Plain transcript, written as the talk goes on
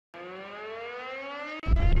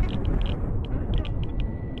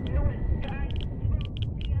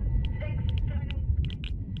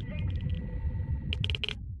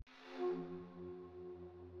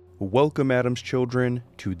Welcome, Adam's children,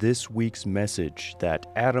 to this week's message that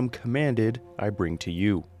Adam commanded I bring to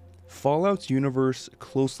you. Fallout's universe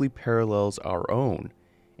closely parallels our own,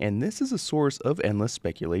 and this is a source of endless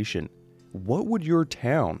speculation. What would your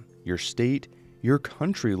town, your state, your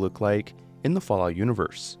country look like in the Fallout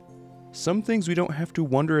universe? Some things we don't have to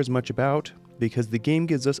wonder as much about because the game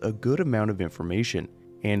gives us a good amount of information,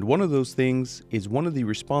 and one of those things is one of the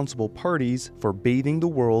responsible parties for bathing the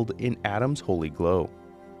world in Adam's holy glow.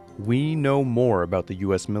 We know more about the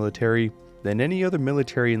US military than any other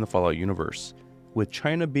military in the Fallout universe, with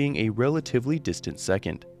China being a relatively distant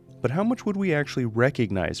second. But how much would we actually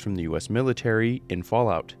recognize from the US military in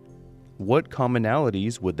Fallout? What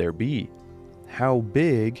commonalities would there be? How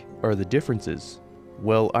big are the differences?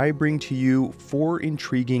 Well, I bring to you 4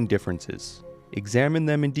 intriguing differences. Examine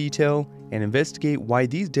them in detail and investigate why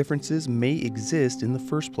these differences may exist in the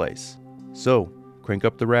first place. So, crank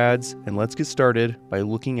up the rads and let's get started by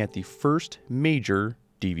looking at the first major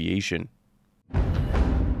deviation.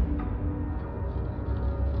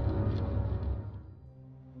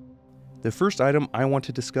 The first item I want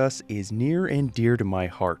to discuss is near and dear to my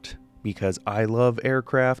heart because I love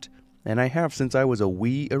aircraft and I have since I was a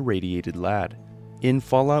wee irradiated lad. In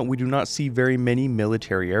Fallout, we do not see very many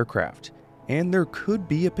military aircraft, and there could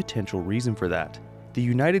be a potential reason for that. The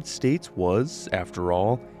United States was, after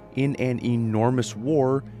all, in an enormous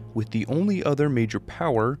war with the only other major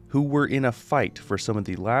power who were in a fight for some of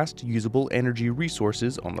the last usable energy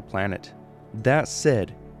resources on the planet. That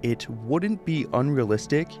said, it wouldn't be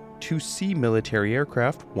unrealistic to see military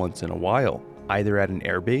aircraft once in a while, either at an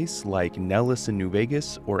airbase like Nellis in New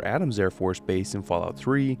Vegas or Adams Air Force Base in Fallout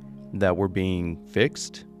 3 that were being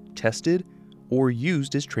fixed, tested, or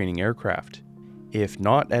used as training aircraft. If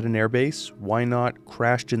not at an airbase, why not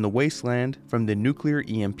crashed in the wasteland from the nuclear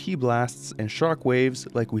EMP blasts and shockwaves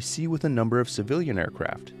like we see with a number of civilian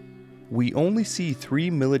aircraft? We only see 3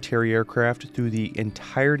 military aircraft through the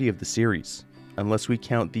entirety of the series, unless we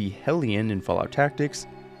count the Hellion in Fallout Tactics,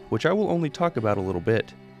 which I will only talk about a little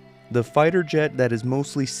bit. The fighter jet that is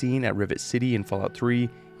mostly seen at Rivet City in Fallout 3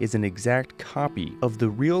 is an exact copy of the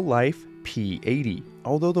real-life P-80,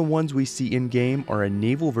 although the ones we see in-game are a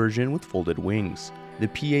naval version with folded wings. The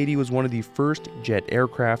P-80 was one of the first jet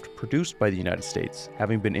aircraft produced by the United States,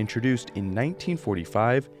 having been introduced in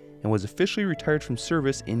 1945 and was officially retired from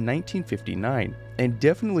service in 1959, and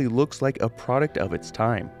definitely looks like a product of its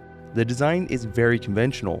time. The design is very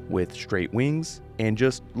conventional, with straight wings, and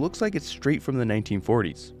just looks like it's straight from the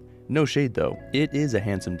 1940s. No shade though, it is a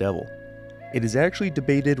handsome devil. It is actually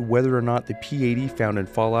debated whether or not the P-80 found in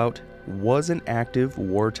Fallout was an active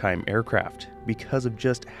wartime aircraft because of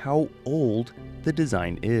just how old the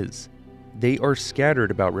design is. They are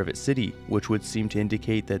scattered about Rivet City, which would seem to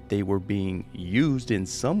indicate that they were being used in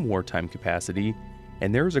some wartime capacity,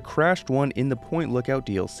 and there is a crashed one in the Point Lookout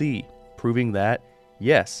DLC, proving that,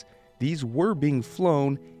 yes, these were being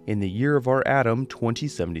flown in the year of our Adam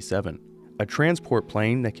 2077. A transport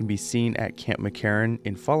plane that can be seen at Camp McCarran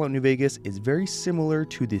in Fallout New Vegas is very similar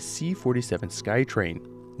to the C-47 Skytrain,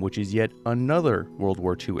 which is yet another World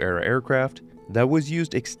War II era aircraft that was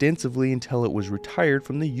used extensively until it was retired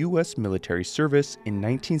from the US military service in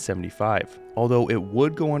 1975, although it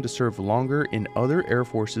would go on to serve longer in other air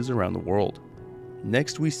forces around the world.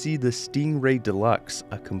 Next we see the Stingray Deluxe,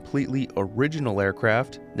 a completely original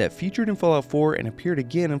aircraft that featured in Fallout 4 and appeared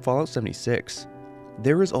again in Fallout 76.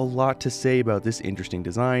 There is a lot to say about this interesting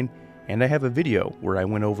design, and I have a video where I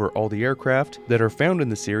went over all the aircraft that are found in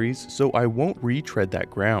the series, so I won't retread that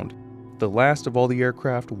ground. The last of all the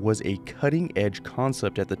aircraft was a cutting-edge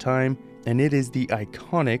concept at the time, and it is the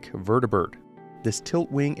iconic Vertibird. This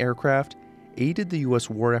tilt-wing aircraft aided the US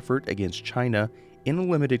war effort against China in a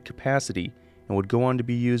limited capacity, and would go on to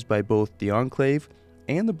be used by both the Enclave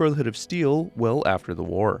and the Brotherhood of Steel well after the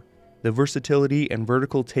war. The versatility and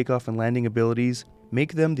vertical takeoff and landing abilities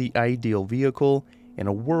make them the ideal vehicle in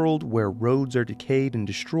a world where roads are decayed and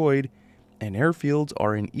destroyed, and airfields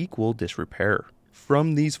are in equal disrepair.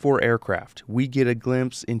 From these 4 aircraft, we get a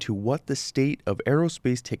glimpse into what the state of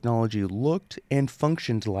aerospace technology looked and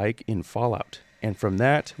functioned like in Fallout. And from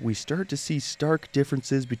that, we start to see stark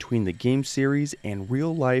differences between the game series and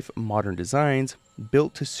real-life modern designs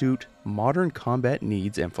built to suit modern combat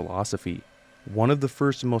needs and philosophy. One of the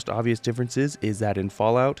first and most obvious differences is that in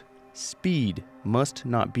Fallout, speed must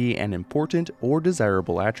not be an important or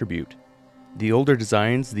desirable attribute. The older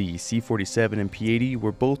designs, the C-47 and P-80,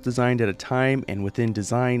 were both designed at a time and within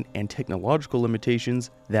design and technological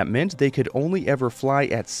limitations that meant they could only ever fly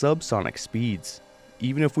at subsonic speeds.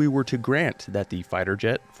 Even if we were to grant that the fighter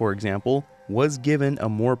jet, for example, was given a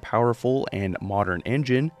more powerful and modern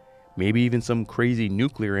engine, maybe even some crazy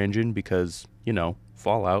nuclear engine because,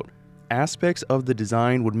 Fallout, aspects of the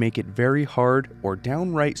design would make it very hard or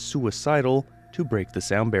downright suicidal to break the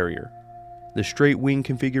sound barrier. The straight wing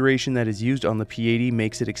configuration that is used on the P-80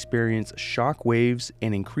 makes it experience shock waves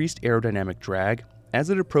and increased aerodynamic drag as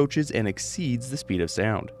it approaches and exceeds the speed of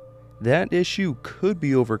sound. That issue could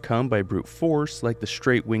be overcome by brute force like the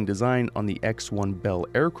straight wing design on the X-1 Bell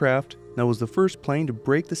aircraft that was the first plane to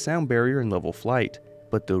break the sound barrier in level flight.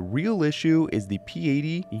 But the real issue is the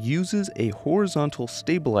P-80 uses a horizontal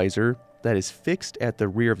stabilizer that is fixed at the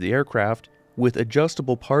rear of the aircraft with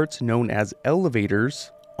adjustable parts known as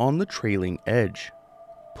elevators on the trailing edge.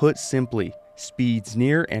 Put simply, speeds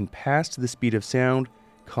near and past the speed of sound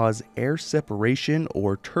cause air separation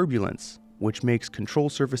or turbulence, which makes control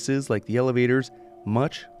surfaces like the elevators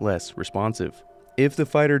much less responsive. If the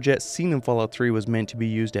fighter jet seen in Fallout 3 was meant to be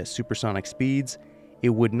used at supersonic speeds, it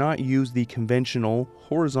would not use the conventional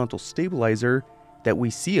horizontal stabilizer that we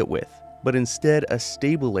see it with, but instead a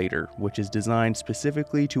stabilator, which is designed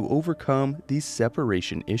specifically to overcome these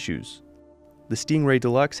separation issues. The Stingray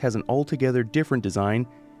Deluxe has an altogether different design,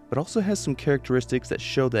 but also has some characteristics that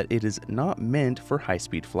show that it is not meant for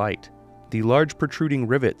high-speed flight. The large protruding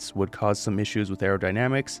rivets would cause some issues with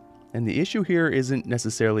aerodynamics, and the issue here isn't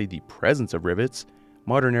necessarily the presence of rivets.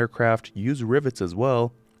 Modern aircraft use rivets as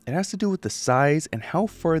well. It has to do with the size and how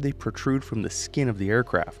far they protrude from the skin of the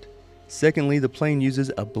aircraft. Secondly, the plane uses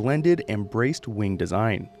a blended and braced wing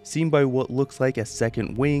design, seen by what looks like a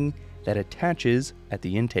second wing that attaches at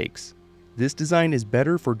the intakes. This design is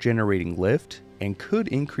better for generating lift and could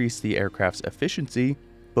increase the aircraft's efficiency,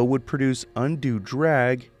 but would produce undue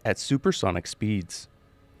drag at supersonic speeds.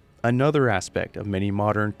 Another aspect of many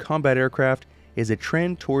modern combat aircraft is a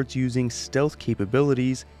trend towards using stealth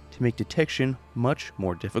capabilities to make detection much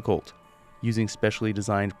more difficult, using specially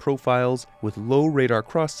designed profiles with low radar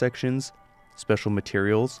cross-sections, special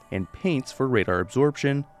materials and paints for radar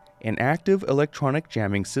absorption, and active electronic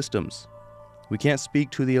jamming systems. We can't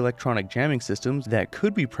speak to the electronic jamming systems that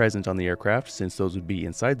could be present on the aircraft since those would be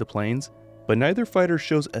inside the planes, but neither fighter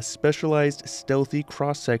shows a specialized stealthy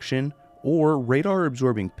cross-section or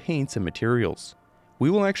radar-absorbing paints and materials. We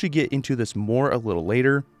will actually get into this more a little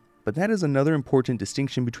later, but that is another important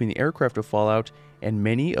distinction between the aircraft of Fallout and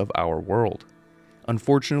many of our world.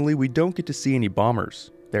 Unfortunately, we don't get to see any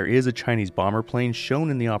bombers. There is a Chinese bomber plane shown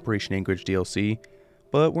in the Operation Anchorage DLC,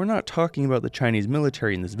 but we're not talking about the Chinese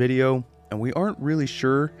military in this video, and we aren't really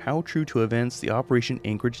sure how true to events the Operation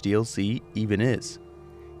Anchorage DLC even is.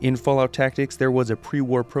 In Fallout Tactics, there was a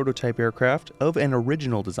pre-war prototype aircraft of an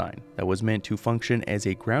original design that was meant to function as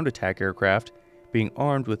a ground attack aircraft, being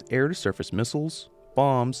armed with air-to-surface missiles,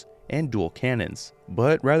 bombs, and dual cannons,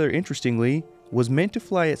 but rather interestingly, was meant to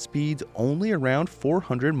fly at speeds only around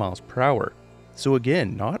 400 miles per hour. So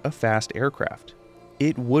again, not a fast aircraft.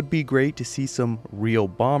 It would be great to see some real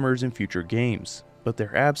bombers in future games, but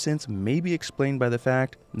their absence may be explained by the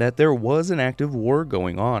fact that there was an active war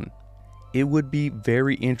going on. It would be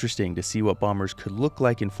very interesting to see what bombers could look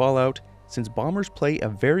like in Fallout, since bombers play a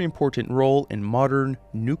very important role in modern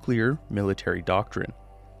nuclear military doctrine.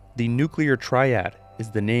 The nuclear triad is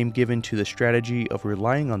the name given to the strategy of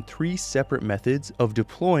relying on three separate methods of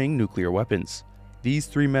deploying nuclear weapons. These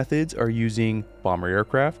three methods are using bomber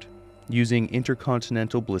aircraft, using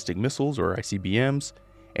intercontinental ballistic missiles or ICBMs,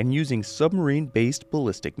 and using submarine-based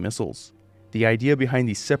ballistic missiles. The idea behind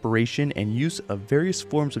the separation and use of various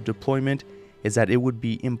forms of deployment is that it would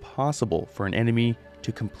be impossible for an enemy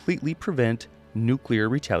to completely prevent nuclear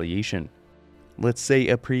retaliation. Let's say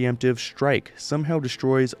a preemptive strike somehow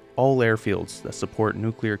destroys all airfields that support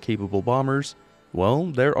nuclear-capable bombers. Well,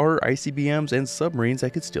 there are ICBMs and submarines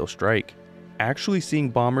that could still strike. Actually seeing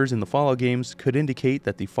bombers in the Fallout games could indicate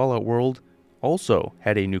that the Fallout world also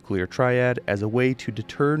had a nuclear triad as a way to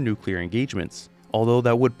deter nuclear engagements, although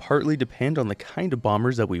that would partly depend on the kind of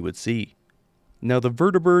bombers that we would see. Now, the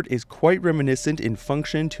Vertibird is quite reminiscent in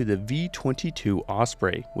function to the V-22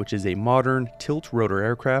 Osprey, which is a modern tilt-rotor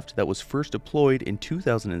aircraft that was first deployed in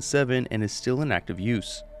 2007 and is still in active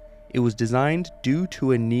use. It was designed due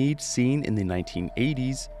to a need seen in the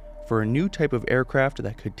 1980s for a new type of aircraft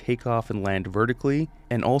that could take off and land vertically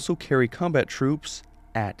and also carry combat troops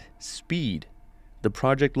at speed. The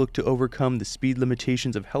project looked to overcome the speed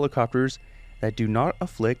limitations of helicopters that do not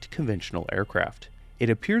afflict conventional aircraft. It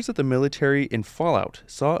appears that the military in Fallout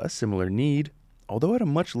saw a similar need, although at a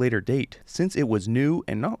much later date, since it was new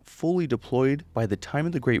and not fully deployed by the time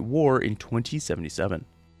of the Great War in 2077.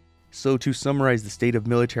 So to summarize the state of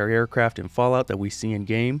military aircraft in Fallout that we see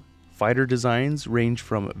in-game, fighter designs range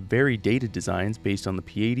from very dated designs based on the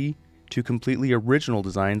P-80 to completely original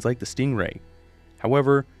designs like the Stingray.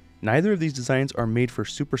 However, neither of these designs are made for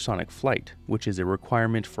supersonic flight, which is a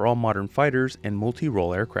requirement for all modern fighters and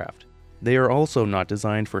multi-role aircraft. They are also not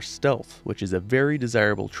designed for stealth, which is a very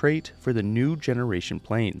desirable trait for the new generation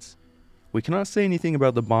planes. We cannot say anything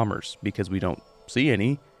about the bombers because we don't see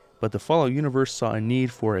any, but the Fallout universe saw a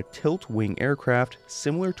need for a tilt-wing aircraft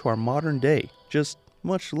similar to our modern day, just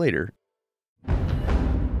much later.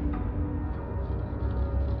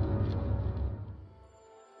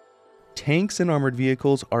 Tanks and armored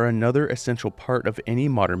vehicles are another essential part of any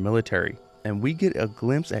modern military, and we get a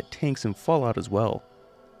glimpse at tanks in Fallout as well.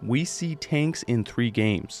 We see tanks in 3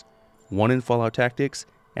 games, one in Fallout Tactics,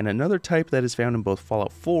 and another type that is found in both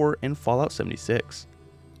Fallout 4 and Fallout 76.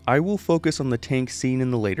 I will focus on the tank seen in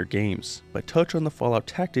the later games, but touch on the Fallout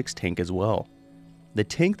Tactics tank as well. The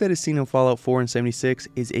tank that is seen in Fallout 4 and 76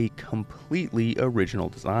 is a completely original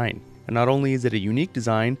design, and not only is it a unique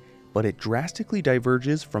design, but it drastically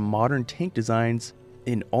diverges from modern tank designs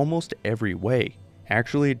in almost every way.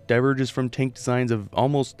 Actually, it diverges from tank designs of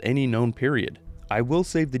almost any known period. I will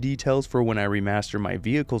save the details for when I remaster my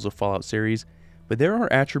Vehicles of Fallout series, but there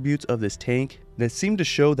are attributes of this tank that seem to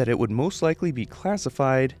show that it would most likely be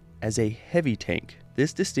classified as a heavy tank.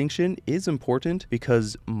 This distinction is important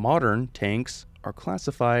because modern tanks are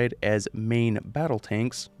classified as main battle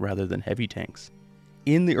tanks rather than heavy tanks.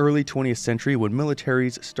 In the early 20th century, when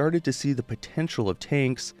militaries started to see the potential of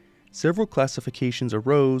tanks, several classifications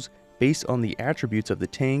arose based on the attributes of the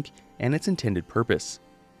tank and its intended purpose.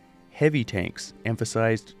 Heavy tanks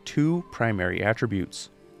emphasized 2 primary attributes: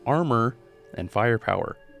 armor and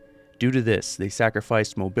firepower. Due to this, they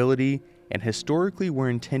sacrificed mobility and historically were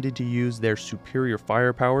intended to use their superior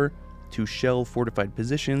firepower to shell fortified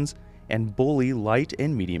positions and bully light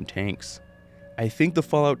and medium tanks. I think the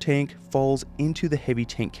Fallout tank falls into the heavy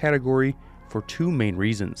tank category for 2 main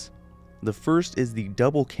reasons. The first is the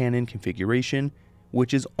double cannon configuration,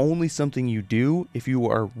 which is only something you do if you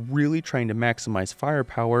are really trying to maximize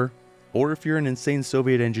firepower, or if you're an insane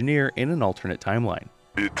Soviet engineer in an alternate timeline.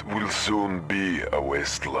 It will soon be a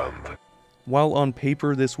wasteland. While on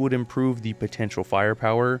paper this would improve the potential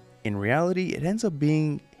firepower, in reality it ends up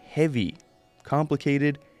being heavy,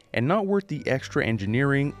 complicated, and not worth the extra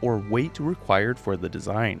engineering or weight required for the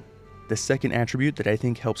design. The second attribute that I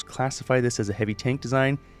think helps classify this as a heavy tank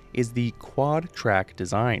design is the quad track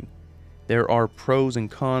design. There are pros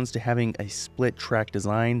and cons to having a split track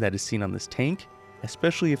design that is seen on this tank,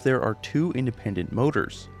 especially if there are 2 independent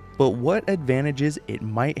motors. But what advantages it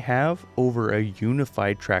might have over a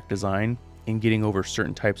unified track design in getting over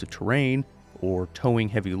certain types of terrain or towing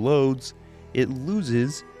heavy loads, it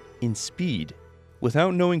loses in speed.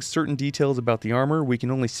 Without knowing certain details about the armor, we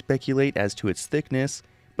can only speculate as to its thickness,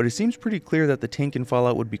 but it seems pretty clear that the tank in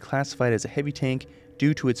Fallout would be classified as a heavy tank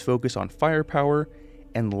due to its focus on firepower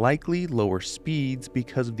and likely lower speeds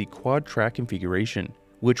because of the quad track configuration,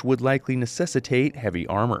 which would likely necessitate heavy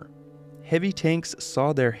armor. Heavy tanks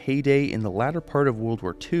saw their heyday in the latter part of World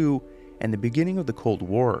War II and the beginning of the Cold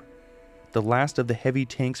War. The last of the heavy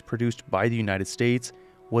tanks produced by the United States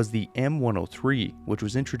was the M103, which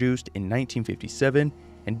was introduced in 1957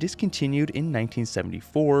 and discontinued in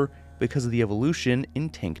 1974 because of the evolution in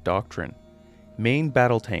tank doctrine. Main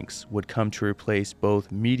battle tanks would come to replace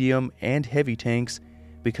both medium and heavy tanks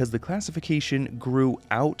because the classification grew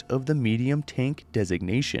out of the medium tank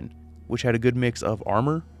designation, which had a good mix of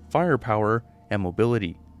armor, firepower, and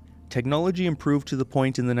mobility. Technology improved to the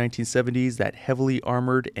point in the 1970s that heavily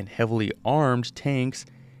armored and heavily armed tanks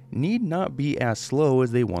need not be as slow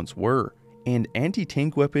as they once were, and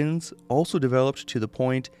anti-tank weapons also developed to the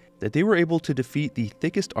point that they were able to defeat the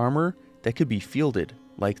thickest armor that could be fielded,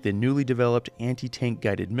 like the newly developed anti-tank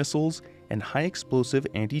guided missiles and high-explosive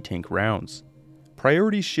anti-tank rounds.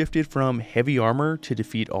 Priorities shifted from heavy armor to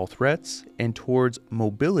defeat all threats and towards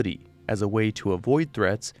mobility as a way to avoid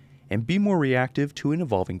threats and be more reactive to an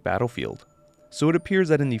evolving battlefield. So it appears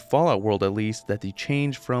that in the Fallout world at least, that the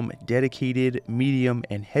change from dedicated, medium,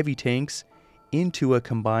 and heavy tanks into a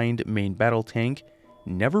combined main battle tank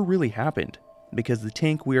never really happened, because the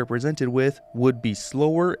tank we are presented with would be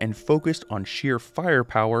slower and focused on sheer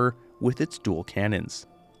firepower with its dual cannons.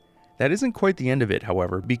 That isn't quite the end of it,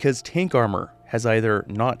 however, because tank armor has either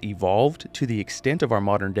not evolved to the extent of our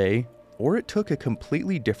modern day, or it took a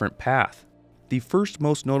completely different path. The first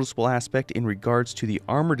most noticeable aspect in regards to the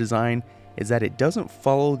armor design is that it doesn't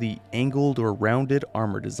follow the angled or rounded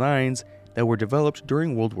armor designs that were developed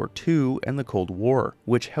during World War II and the Cold War,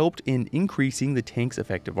 which helped in increasing the tank's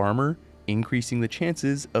effective armor, increasing the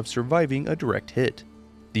chances of surviving a direct hit.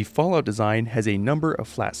 The Fallout design has a number of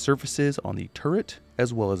flat surfaces on the turret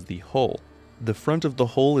as well as the hull. The front of the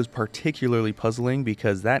hull is particularly puzzling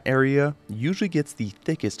because that area usually gets the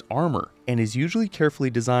thickest armor and is usually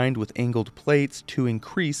carefully designed with angled plates to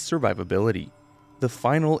increase survivability. The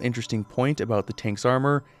final interesting point about the tank's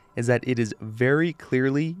armor is that it is very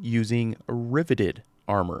clearly using riveted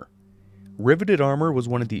armor. Riveted armor was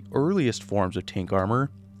one of the earliest forms of tank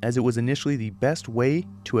armor, as it was initially the best way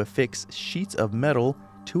to affix sheets of metal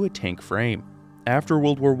to a tank frame. After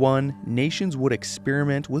World War I, nations would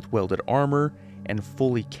experiment with welded armor and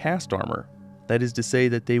fully cast armor. That is to say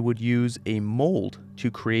that they would use a mold to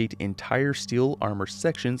create entire steel armor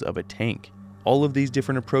sections of a tank. All of these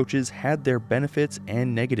different approaches had their benefits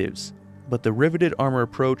and negatives, but the riveted armor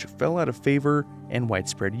approach fell out of favor and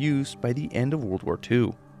widespread use by the end of World War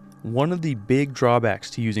II. One of the big drawbacks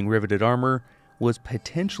to using riveted armor was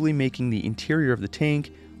potentially making the interior of the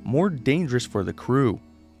tank more dangerous for the crew.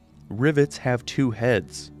 Rivets have two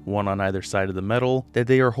heads, one on either side of the metal, that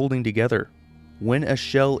they are holding together. When a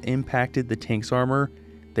shell impacted the tank's armor,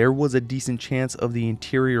 there was a decent chance of the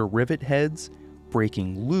interior rivet heads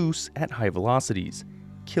breaking loose at high velocities,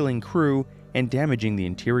 killing crew and damaging the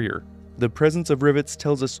interior. The presence of rivets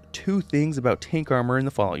tells us two things about tank armor in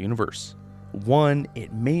the Fallout universe. One,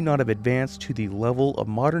 it may not have advanced to the level of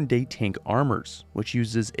modern day tank armors, which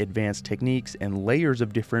uses advanced techniques and layers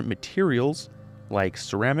of different materials like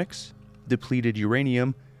ceramics, depleted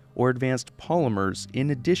uranium, or advanced polymers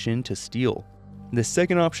in addition to steel. The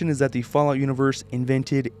second option is that the Fallout universe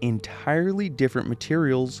invented entirely different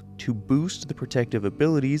materials to boost the protective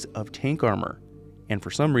abilities of tank armor, and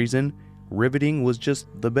for some reason, riveting was just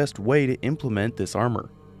the best way to implement this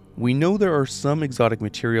armor. We know there are some exotic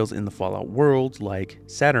materials in the Fallout world like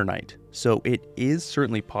Saturnite, so it is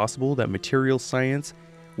certainly possible that material science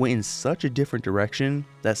went in such a different direction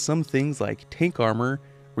that some things like tank armor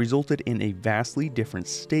resulted in a vastly different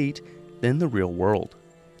state than the real world.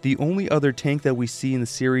 The only other tank that we see in the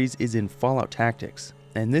series is in Fallout Tactics,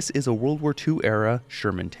 and this is a World War II era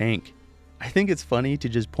Sherman tank. I think it's funny to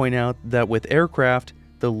just point out that with aircraft,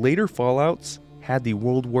 the later Fallouts had the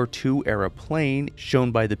World War II era plane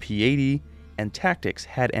shown by the P-80, and Tactics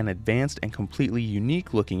had an advanced and completely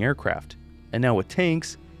unique looking aircraft. And now with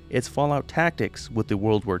tanks, it's Fallout Tactics with the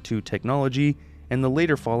World War II technology and the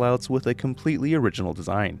later Fallouts with a completely original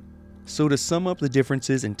design. So to sum up the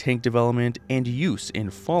differences in tank development and use in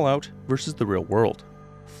Fallout versus the real world,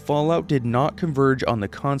 Fallout did not converge on the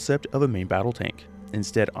concept of a main battle tank,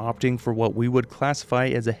 instead opting for what we would classify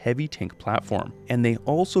as a heavy tank platform, and they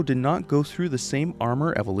also did not go through the same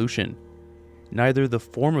armor evolution. Neither the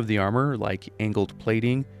form of the armor, like angled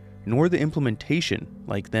plating, nor the implementation,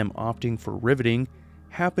 like them opting for riveting,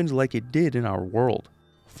 happened like it did in our world.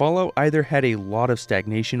 Fallout either had a lot of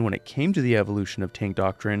stagnation when it came to the evolution of tank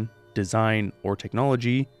doctrine, design, or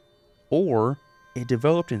technology, or it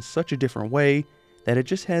developed in such a different way that it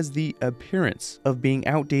just has the appearance of being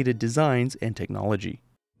outdated designs and technology.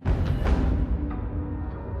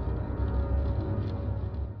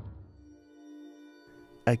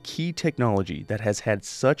 A key technology that has had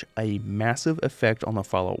such a massive effect on the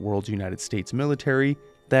Fallout world's United States military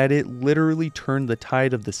that it literally turned the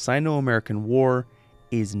tide of the Sino-American War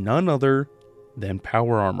is none other than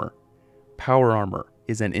power armor. Power armor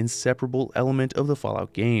is an inseparable element of the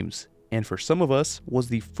Fallout games, and for some of us was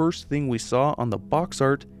the first thing we saw on the box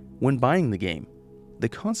art when buying the game. The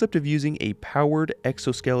concept of using a powered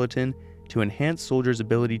exoskeleton to enhance soldiers'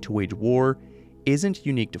 ability to wage war isn't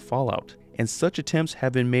unique to Fallout, and such attempts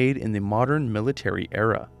have been made in the modern military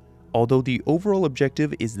era. Although the overall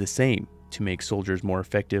objective is the same, to make soldiers more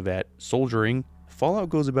effective at soldiering, Fallout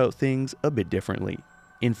goes about things a bit differently.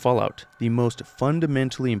 In Fallout, the most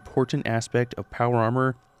fundamentally important aspect of power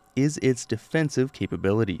armor is its defensive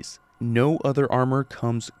capabilities. No other armor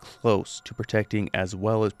comes close to protecting as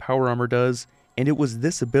well as power armor does, and it was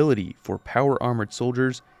this ability for power armored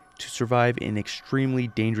soldiers to survive in extremely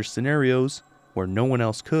dangerous scenarios where no one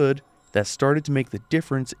else could that started to make the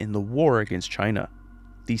difference in the war against China.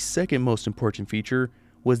 The second most important feature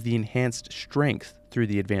was the enhanced strength through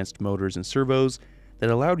the advanced motors and servos that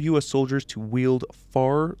allowed US soldiers to wield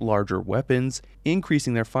far larger weapons,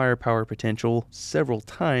 increasing their firepower potential several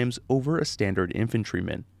times over a standard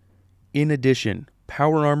infantryman. In addition,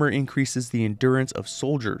 power armor increases the endurance of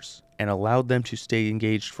soldiers and allowed them to stay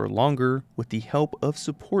engaged for longer with the help of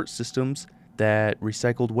support systems that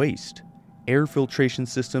recycled waste, air filtration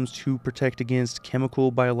systems to protect against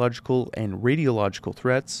chemical, biological, and radiological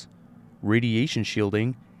threats, radiation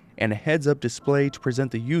shielding, and a heads-up display to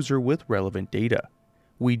present the user with relevant data.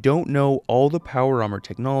 We don't know all the power armor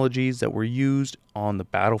technologies that were used on the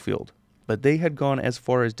battlefield, but they had gone as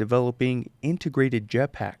far as developing integrated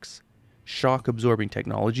jetpacks, shock-absorbing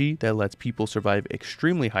technology that lets people survive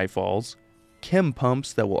extremely high falls, chem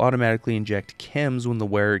pumps that will automatically inject chems when the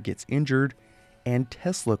wearer gets injured, and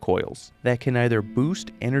Tesla coils that can either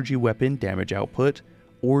boost energy weapon damage output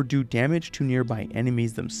or do damage to nearby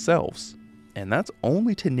enemies themselves. And that's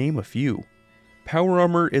only to name a few. Power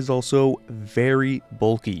armor is also very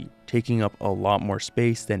bulky, taking up a lot more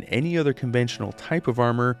space than any other conventional type of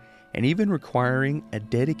armor, and even requiring a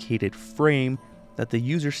dedicated frame that the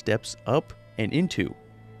user steps up and into,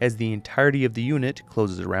 as the entirety of the unit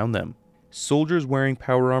closes around them. Soldiers wearing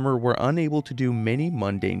power armor were unable to do many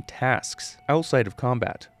mundane tasks outside of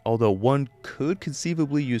combat, although one could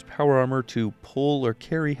conceivably use power armor to pull or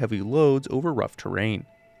carry heavy loads over rough terrain.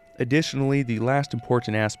 Additionally, the last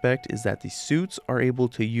important aspect is that the suits are able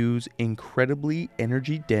to use incredibly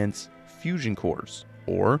energy-dense fusion cores,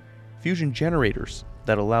 or fusion generators,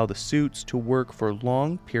 that allow the suits to work for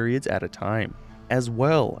long periods at a time, as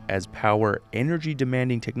well as power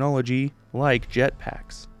energy-demanding technology like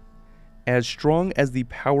jetpacks. As strong as the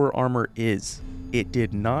power armor is, it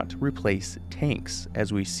did not replace tanks,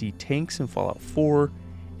 as we see tanks in Fallout 4,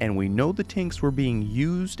 and we know the tanks were being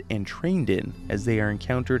used and trained in, as they are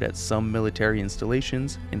encountered at some military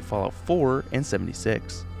installations in Fallout 4 and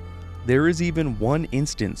 76. There is even one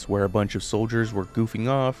instance where a bunch of soldiers were goofing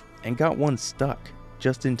off and got one stuck,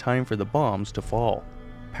 just in time for the bombs to fall.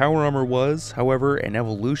 Power armor was, however, an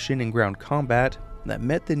evolution in ground combat that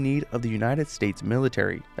met the need of the United States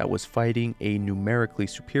military that was fighting a numerically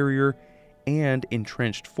superior and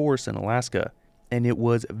entrenched force in Alaska, and it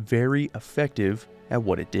was very effective at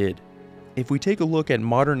what it did. If we take a look at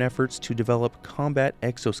modern efforts to develop combat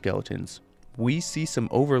exoskeletons, we see some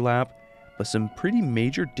overlap, but some pretty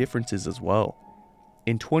major differences as well.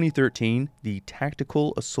 In 2013, the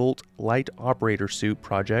Tactical Assault Light Operator Suit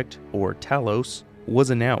Project, or TALOS,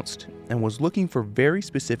 was announced and was looking for very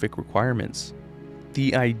specific requirements.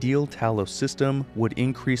 The ideal Talos system would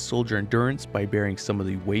increase soldier endurance by bearing some of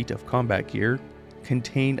the weight of combat gear,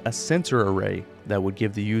 contain a sensor array that would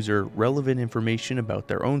give the user relevant information about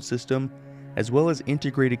their own system, as well as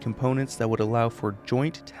integrated components that would allow for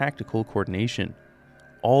joint tactical coordination.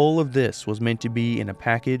 All of this was meant to be in a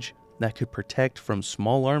package that could protect from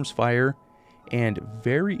small arms fire, and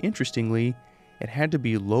very interestingly, it had to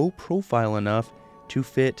be low profile enough to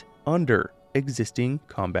fit under existing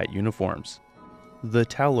combat uniforms. The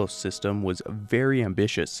Talos system was very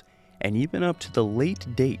ambitious, and even up to the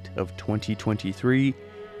late date of 2023,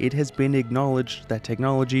 it has been acknowledged that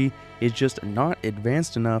technology is just not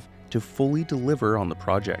advanced enough to fully deliver on the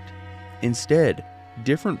project. Instead,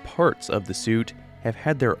 different parts of the suit have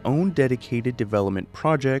had their own dedicated development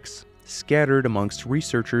projects scattered amongst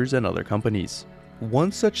researchers and other companies.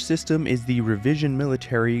 One such system is the Revision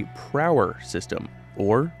Military Prower system,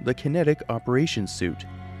 or the Kinetic Operations Suit,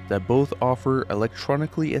 that both offer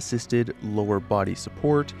electronically assisted lower body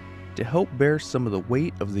support to help bear some of the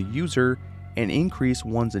weight of the user and increase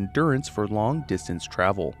one's endurance for long distance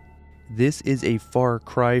travel. This is a far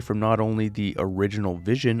cry from not only the original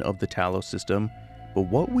vision of the Talos system, but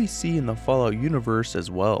what we see in the Fallout universe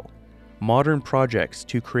as well. Modern projects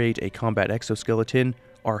to create a combat exoskeleton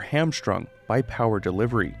are hamstrung by power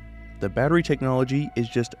delivery. The battery technology is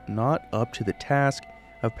just not up to the task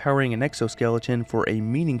of powering an exoskeleton for a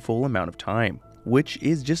meaningful amount of time, which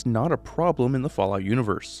is just not a problem in the Fallout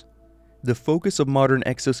universe. The focus of modern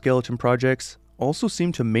exoskeleton projects also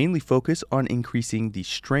seem to mainly focus on increasing the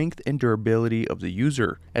strength and durability of the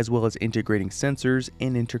user, as well as integrating sensors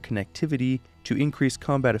and interconnectivity to increase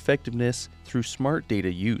combat effectiveness through smart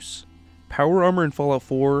data use. Power armor in Fallout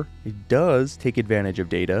 4 does take advantage of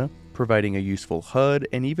data, providing a useful HUD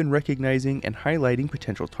and even recognizing and highlighting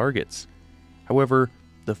potential targets. However,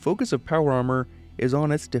 the focus of power armor is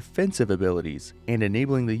on its defensive abilities and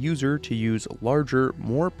enabling the user to use larger,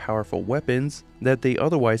 more powerful weapons that they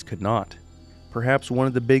otherwise could not. Perhaps one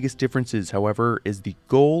of the biggest differences, however, is the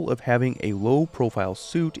goal of having a low-profile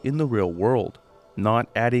suit in the real world, not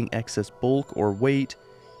adding excess bulk or weight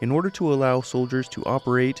in order to allow soldiers to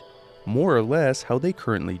operate more or less how they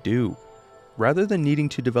currently do, rather than needing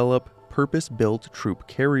to develop purpose-built troop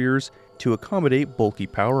carriers to accommodate bulky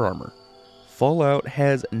power armor. Fallout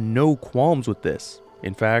has no qualms with this.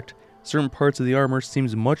 In fact, certain parts of the armor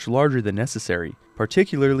seems much larger than necessary,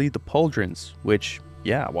 particularly the pauldrons, which,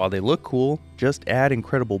 yeah, while they look cool, just add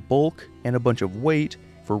incredible bulk and a bunch of weight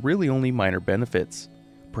for really only minor benefits.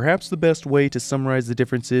 Perhaps the best way to summarize the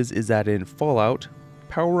differences is that in Fallout,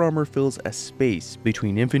 power armor fills a space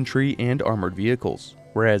between infantry and armored vehicles,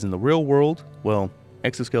 whereas in the real world, well,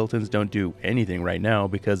 exoskeletons don't do anything right now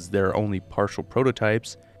because they're only partial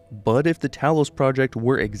prototypes, but if the Talos project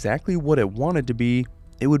were exactly what it wanted to be,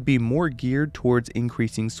 it would be more geared towards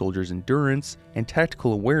increasing soldiers' endurance and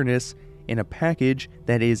tactical awareness in a package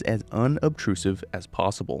that is as unobtrusive as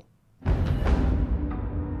possible.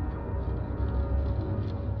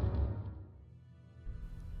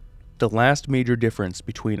 The last major difference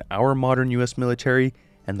between our modern US military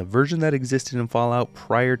and the version that existed in Fallout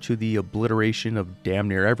prior to the obliteration of damn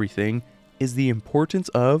near everything is the importance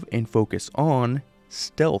of and focus on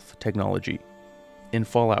stealth technology. In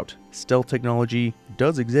Fallout, stealth technology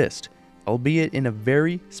does exist, albeit in a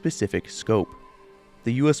very specific scope.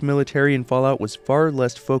 The US military in Fallout was far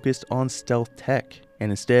less focused on stealth tech, and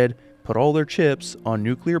instead put all their chips on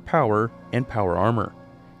nuclear power and power armor.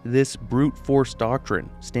 This brute force doctrine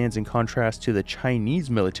stands in contrast to the Chinese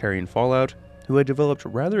military in Fallout, who had developed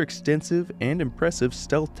rather extensive and impressive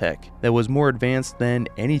stealth tech that was more advanced than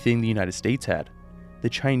anything the United States had. The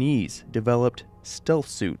Chinese developed stealth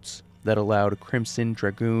suits that allowed Crimson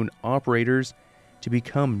Dragoon operators to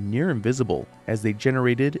become near invisible as they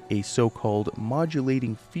generated a so-called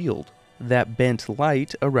modulating field that bent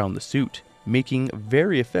light around the suit, making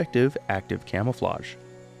very effective active camouflage.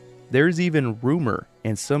 There is even rumor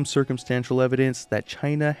and some circumstantial evidence that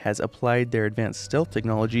China has applied their advanced stealth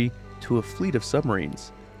technology to a fleet of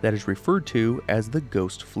submarines that is referred to as the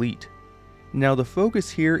Ghost Fleet. Now the focus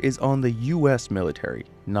here is on the US military,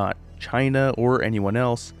 not China or anyone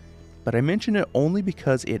else, but I mention it only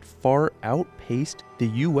because it far outpaced the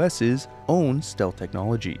US's own stealth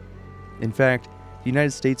technology. In fact, the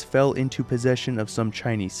United States fell into possession of some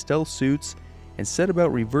Chinese stealth suits and set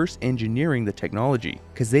about reverse engineering the technology,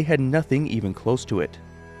 because they had nothing even close to it.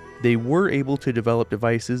 They were able to develop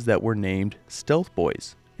devices that were named Stealth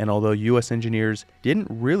Boys, and although US engineers didn't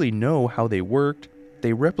really know how they worked,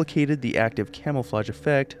 they replicated the active camouflage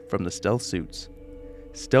effect from the stealth suits.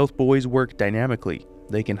 Stealth Boys work dynamically.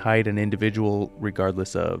 They can hide an individual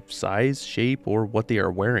regardless of size, shape, or what they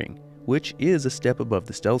are wearing, which is a step above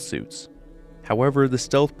the stealth suits. However, the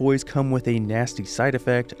Stealth Boys come with a nasty side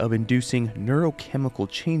effect of inducing neurochemical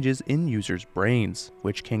changes in users' brains,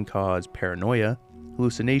 which can cause paranoia,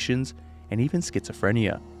 hallucinations, and even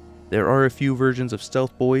schizophrenia. There are a few versions of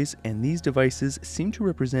Stealth Boys, and these devices seem to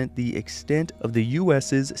represent the extent of the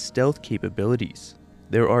US's stealth capabilities.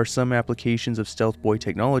 There are some applications of Stealth Boy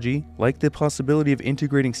technology, like the possibility of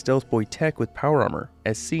integrating Stealth Boy tech with power armor,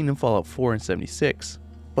 as seen in Fallout 4 and 76.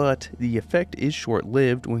 But the effect is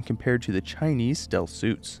short-lived when compared to the Chinese stealth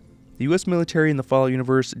suits. The US military in the Fallout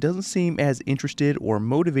universe doesn't seem as interested or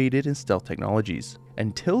motivated in stealth technologies,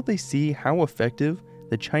 until they see how effective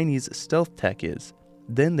the Chinese stealth tech is.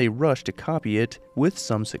 Then they rush to copy it with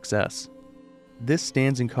some success. This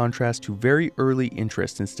stands in contrast to very early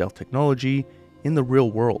interest in stealth technology in the real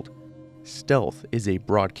world. Stealth is a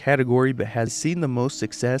broad category but has seen the most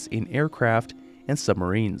success in aircraft and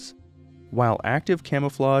submarines. While active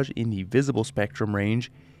camouflage in the visible spectrum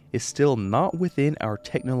range is still not within our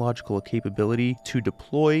technological capability to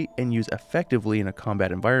deploy and use effectively in a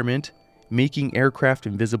combat environment, making aircraft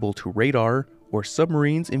invisible to radar or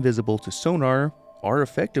submarines invisible to sonar are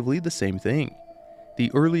effectively the same thing. The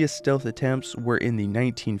earliest stealth attempts were in the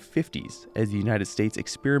 1950s as the United States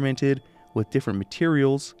experimented with different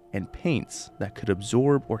materials and paints that could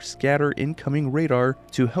absorb or scatter incoming radar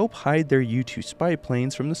to help hide their U-2 spy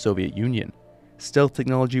planes from the Soviet Union. Stealth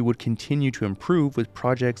technology would continue to improve with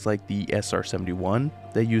projects like the SR-71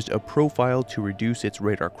 that used a profile to reduce its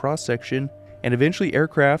radar cross-section, and eventually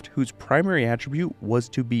aircraft whose primary attribute was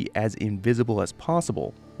to be as invisible as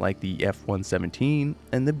possible, like the F-117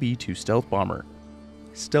 and the B-2 stealth bomber.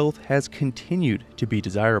 Stealth has continued to be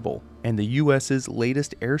desirable, and the US's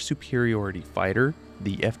latest air superiority fighter,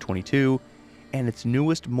 the F-22, and its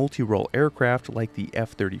newest multi-role aircraft like the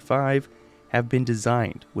F-35 have been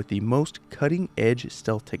designed with the most cutting-edge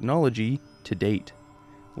stealth technology to date.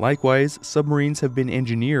 Likewise, submarines have been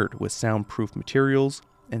engineered with soundproof materials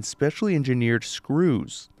and specially engineered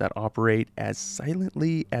screws that operate as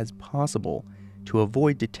silently as possible to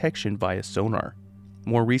avoid detection via sonar.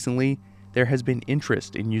 More recently, there has been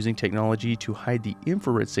interest in using technology to hide the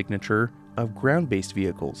infrared signature of ground-based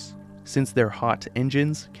vehicles, since their hot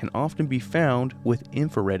engines can often be found with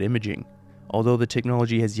infrared imaging. Although the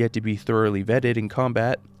technology has yet to be thoroughly vetted in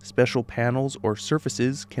combat, special panels or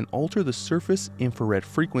surfaces can alter the surface infrared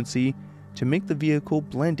frequency to make the vehicle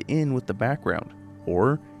blend in with the background,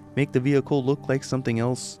 or make the vehicle look like something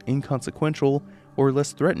else inconsequential or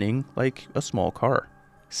less threatening, like a small car.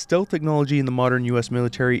 Stealth technology in the modern US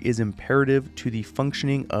military is imperative to the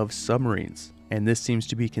functioning of submarines, and this seems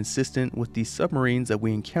to be consistent with the submarines that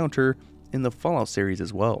we encounter in the Fallout series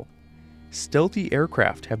as well. Stealthy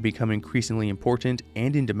aircraft have become increasingly important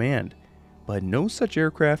and in demand, but no such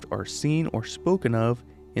aircraft are seen or spoken of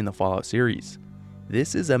in the Fallout series.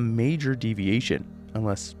 This is a major deviation,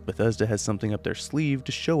 unless Bethesda has something up their sleeve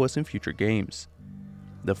to show us in future games.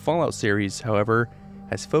 The Fallout series, however,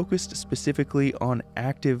 has focused specifically on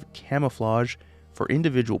active camouflage for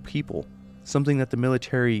individual people, something that the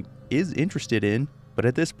military is interested in, but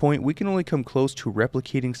at this point we can only come close to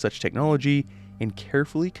replicating such technology in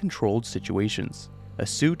carefully controlled situations. A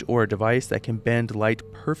suit or a device that can bend light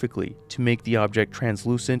perfectly to make the object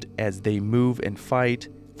translucent as they move and fight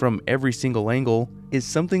from every single angle is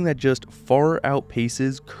something that just far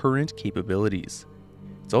outpaces current capabilities.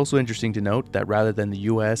 It's also interesting to note that rather than the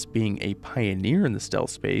US being a pioneer in the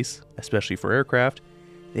stealth space, especially for aircraft,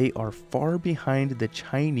 they are far behind the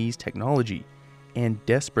Chinese technology and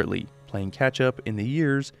desperately playing catch up in the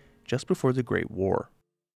years just before the Great War.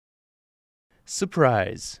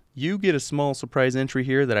 Surprise! You get a small surprise entry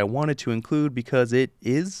here that I wanted to include because it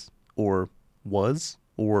is, or was,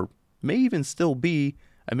 or may even still be,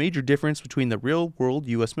 a major difference between the real-world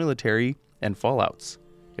US military and Fallout's.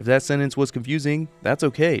 If that sentence was confusing, that's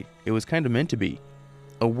okay, it was kinda meant to be.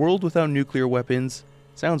 A world without nuclear weapons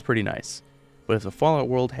sounds pretty nice, but if the Fallout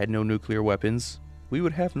world had no nuclear weapons, we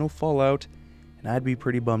would have no Fallout, and I'd be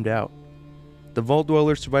pretty bummed out. The Vault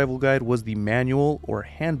Dweller Survival Guide was the manual or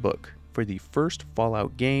handbook for the first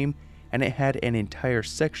Fallout game, and it had an entire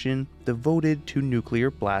section devoted to nuclear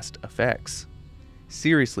blast effects.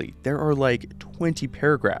 Seriously, there are like 20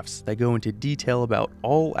 paragraphs that go into detail about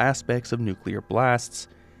all aspects of nuclear blasts,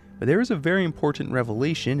 but there is a very important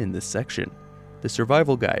revelation in this section. The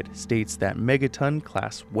survival guide states that megaton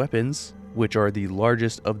class weapons, which are the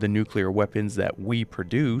largest of the nuclear weapons that we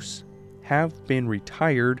produce, have been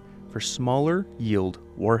retired for smaller yield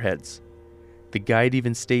warheads. The guide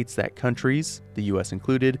even states that countries, the US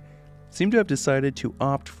included, seem to have decided to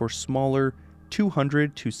opt for smaller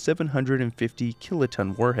 200 to 750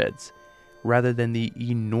 kiloton warheads, rather than the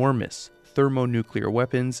enormous thermonuclear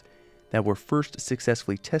weapons that were first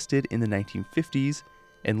successfully tested in the 1950s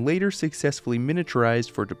and later successfully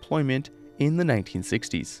miniaturized for deployment in the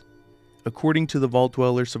 1960s. According to the Vault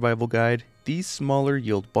Dweller Survival Guide, these smaller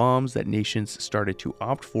yield bombs that nations started to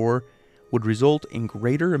opt for would result in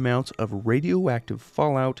greater amounts of radioactive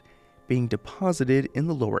fallout being deposited in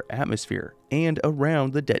the lower atmosphere and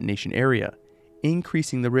around the detonation area,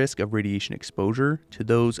 increasing the risk of radiation exposure to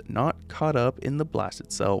those not caught up in the blast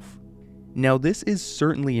itself. Now, this is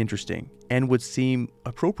certainly interesting and would seem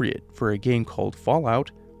appropriate for a game called Fallout.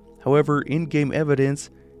 However, in-game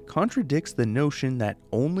evidence contradicts the notion that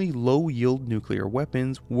only low-yield nuclear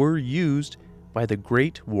weapons were used by the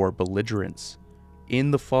Great War belligerents.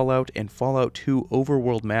 In the Fallout and Fallout 2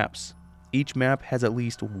 overworld maps, each map has at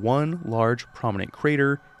least one large prominent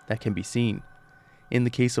crater that can be seen. In the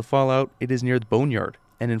case of Fallout, it is near the Boneyard,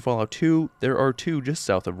 and in Fallout 2, there are two just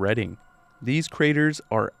south of Reading. These craters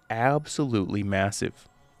are absolutely massive.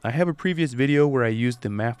 I have a previous video where I used the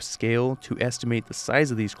map scale to estimate the size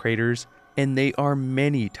of these craters, and they are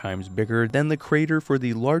many times bigger than the crater for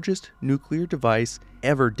the largest nuclear device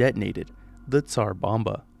ever detonated, the Tsar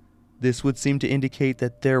Bomba. This would seem to indicate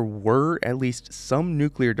that there were at least some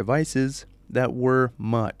nuclear devices that were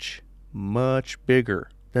much, much bigger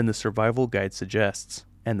than the survival guide suggests,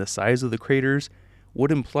 and the size of the craters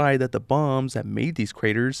would imply that the bombs that made these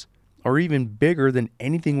craters are even bigger than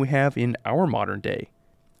anything we have in our modern day.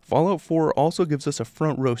 Fallout 4 also gives us a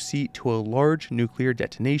front row seat to a large nuclear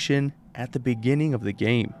detonation at the beginning of the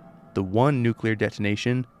game, the one nuclear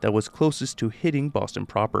detonation that was closest to hitting Boston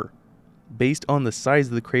proper. Based on the size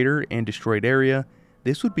of the crater and destroyed area,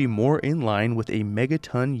 this would be more in line with a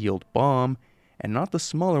megaton yield bomb and not the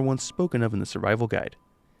smaller ones spoken of in the survival guide.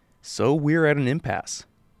 So we're at an impasse.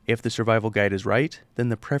 If the survival guide is right, then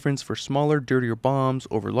the preference for smaller, dirtier bombs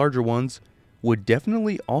over larger ones would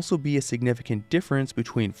definitely also be a significant difference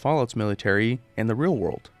between Fallout's military and the real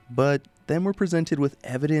world. But then we're presented with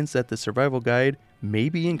evidence that the survival guide may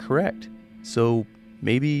be incorrect. So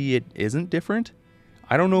maybe it isn't different?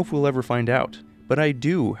 I don't know if we'll ever find out, but I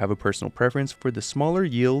do have a personal preference for the smaller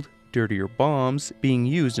yield, dirtier bombs being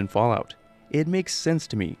used in Fallout. It makes sense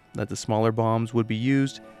to me that the smaller bombs would be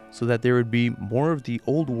used so that there would be more of the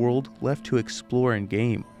old world left to explore and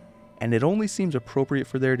game, and it only seems appropriate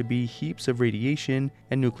for there to be heaps of radiation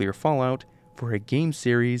and nuclear fallout for a game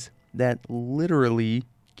series that literally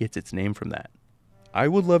gets its name from that. I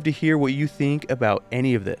would love to hear what you think about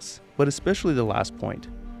any of this, but especially the last point.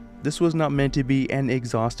 This was not meant to be an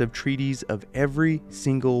exhaustive treatise of every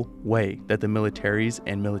single way that the militaries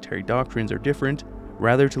and military doctrines are different,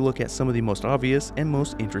 rather to look at some of the most obvious and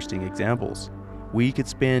most interesting examples. We could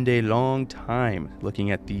spend a long time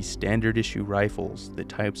looking at the standard issue rifles, the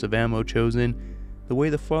types of ammo chosen, the way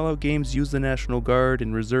the Fallout games use the National Guard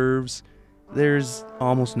and reserves. There's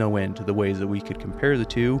almost no end to the ways that we could compare the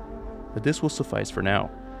two, but this will suffice for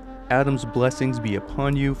now. Adam's blessings be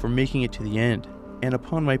upon you for making it to the end, and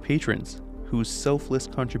upon my patrons, whose selfless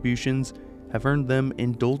contributions have earned them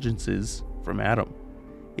indulgences from Adam.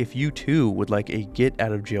 If you too would like a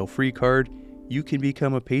get-out-of-jail-free card, you can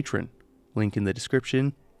become a patron. Link in the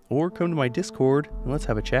description, or come to my Discord and let's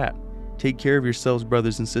have a chat. Take care of yourselves,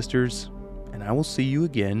 brothers and sisters, and I will see you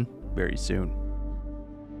again very soon.